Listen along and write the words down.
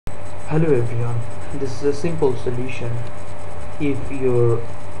Hello everyone, this is a simple solution. If your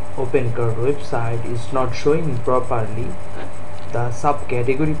OpenCart website is not showing properly the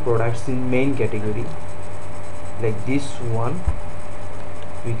subcategory products in main category, like this one,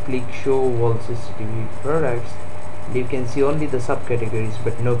 we click show all CCTV products, you can see only the subcategories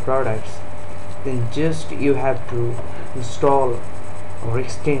but no products. Then just you have to install our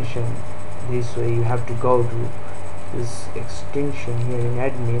extension. This way you have to go to this extension here in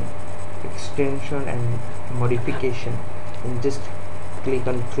admin, extension and modification, and just click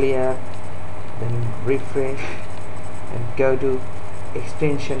on clear, then refresh and go to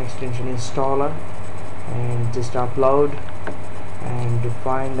extension installer and just upload and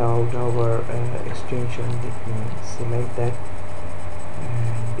find out our extension. Let me select that,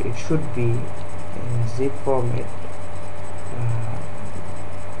 and it should be in zip format.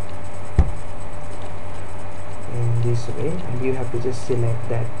 In this way, and you have to just select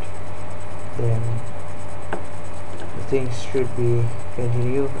that, then the things should be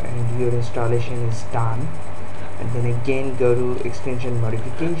continue and your installation is done. And then again go to extension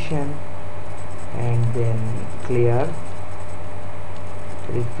modification and then clear,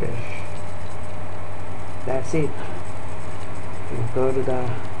 refresh. That's it. You go to the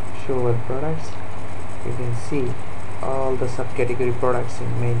show all products, you can see all the subcategory products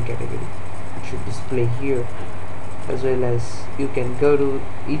in main category. It should display here, as well as you can go to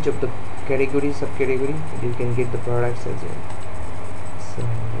each of the category, subcategory, and you can get the products as well. So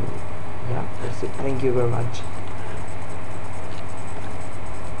yeah, that's it. Thank you very much.